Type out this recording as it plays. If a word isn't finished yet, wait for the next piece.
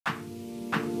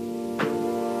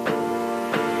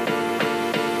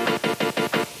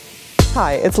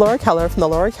Hi, it's Laura Keller from the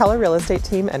Laurier Keller Real Estate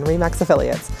Team and RE/MAX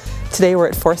Affiliates. Today we're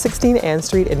at 416 Ann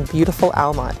Street in beautiful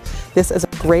Almont. This is a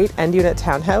great end unit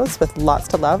townhouse with lots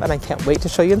to love, and I can't wait to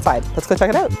show you inside. Let's go check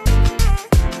it out.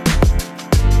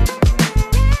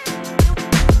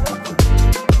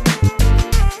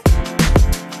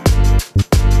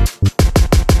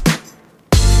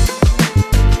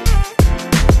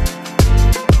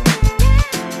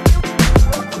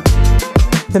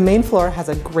 The main floor has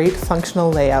a great functional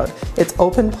layout. It's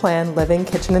open plan living,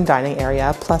 kitchen, and dining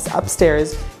area, plus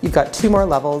upstairs you've got 2 more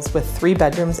levels with 3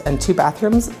 bedrooms and 2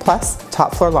 bathrooms, plus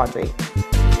top floor laundry.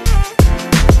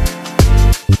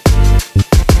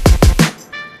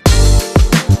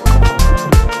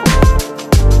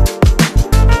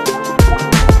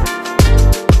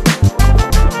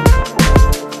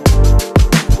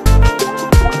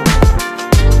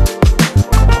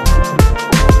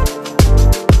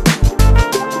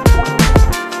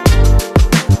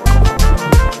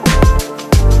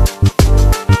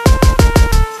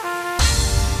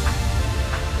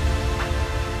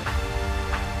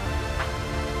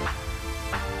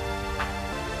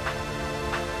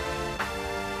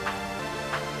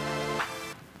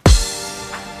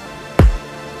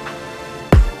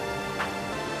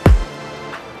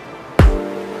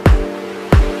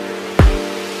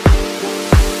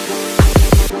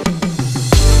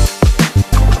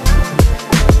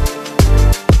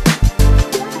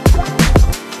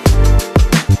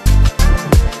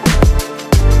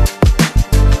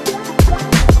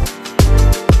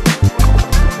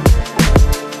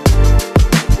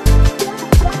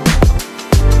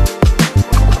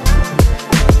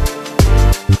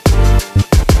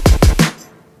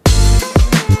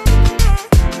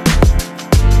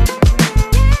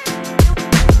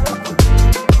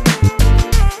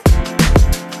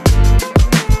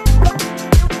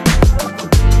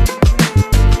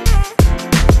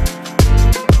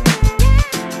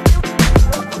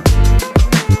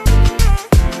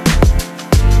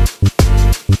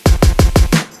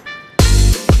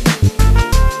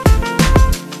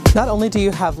 Not only do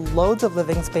you have loads of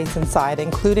living space inside,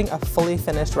 including a fully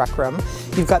finished rec room,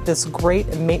 you've got this great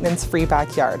maintenance-free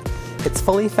backyard. It's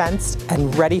fully fenced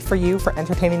and ready for you for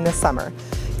entertaining this summer.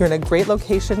 You're in a great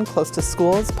location close to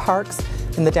schools, parks,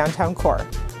 in the downtown core.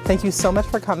 Thank you so much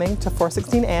for coming to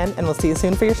 416 Ann, and we'll see you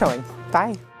soon for your showing.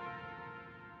 Bye.